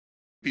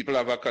people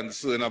have a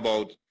concern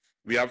about,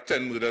 we have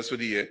 10 murders for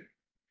the year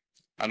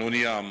and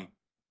only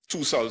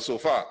 2 solved so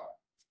far.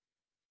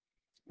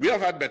 We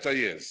have had better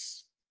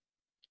years.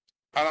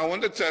 And I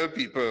want to tell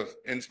people,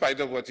 in spite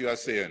of what you are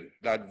saying,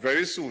 that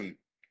very soon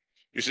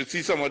you should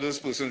see some of those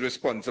persons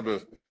responsible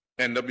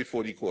end up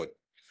before the court.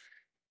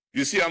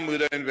 You see, a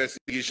murder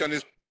investigation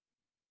is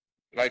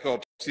like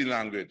autopsy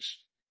language.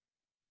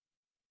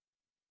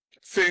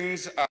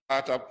 Things are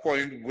at a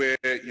point where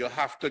you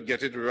have to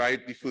get it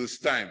right the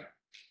first time.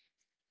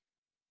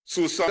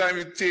 So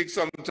sometimes it takes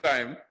some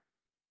time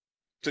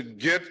to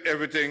get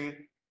everything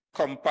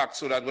compact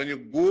so that when you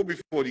go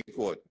before the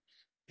court,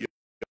 you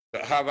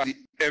have the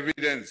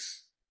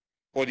evidence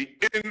or the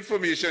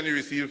information you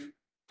receive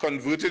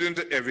converted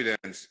into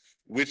evidence,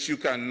 which you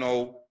can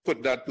now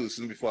put that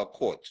person before a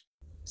court.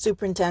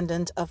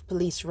 Superintendent of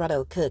Police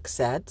Rodhil Kirk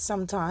said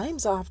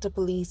sometimes after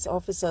police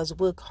officers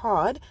work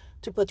hard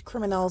to put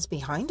criminals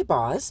behind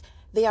bars,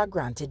 they are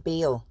granted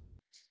bail.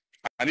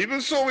 And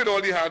even so, with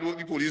all the hard work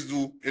the police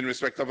do in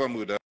respect of a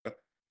murder,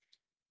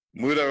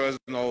 murderers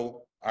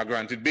now are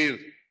granted bail.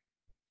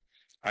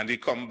 And they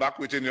come back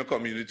within your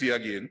community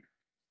again,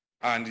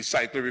 and the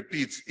cycle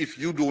repeats if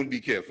you don't be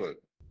careful.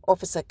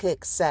 Officer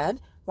Kirk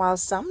said while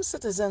some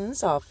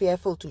citizens are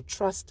fearful to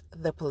trust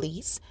the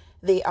police,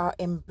 they are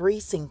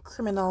embracing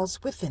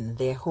criminals within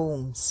their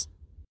homes.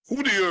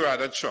 Who do you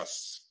rather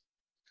trust?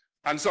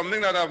 And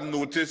something that I've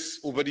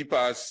noticed over the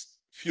past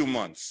few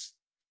months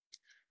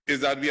is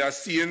that we are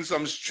seeing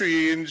some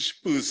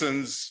strange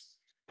persons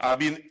are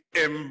being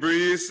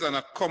embraced and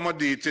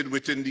accommodated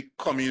within the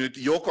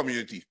community, your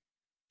community.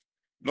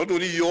 Not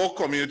only your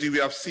community, we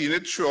have seen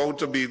it throughout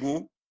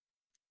Tobago.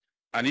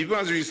 And even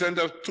as recent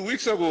as 2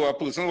 weeks ago, a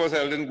person was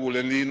held in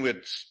Golden Lane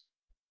with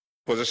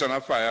possession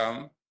of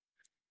firearm,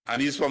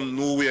 and he's from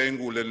nowhere in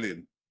Golden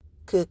Lane.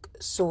 Kirk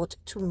sought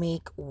to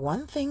make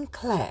one thing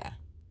clear.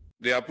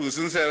 There are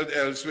persons held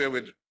elsewhere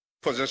with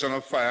possession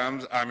of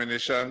firearms,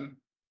 ammunition,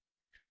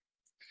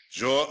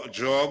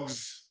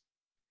 drugs,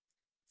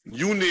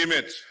 you name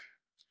it,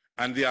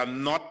 and they are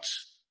not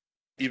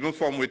even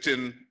from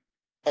within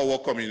our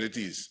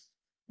communities.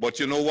 But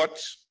you know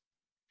what?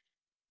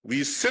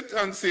 We sit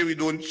and say we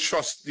don't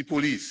trust the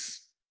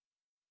police,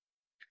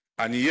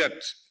 and yet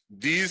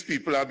these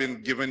people have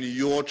been given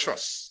your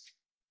trust.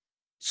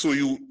 So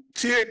you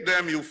take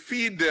them, you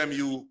feed them,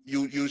 you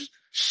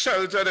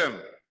shelter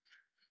them,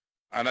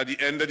 and at the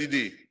end of the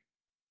day,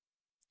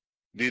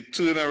 they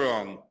turn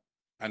around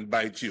and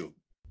bite you.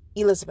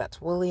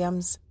 Elizabeth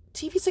Williams,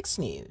 TV6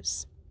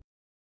 News.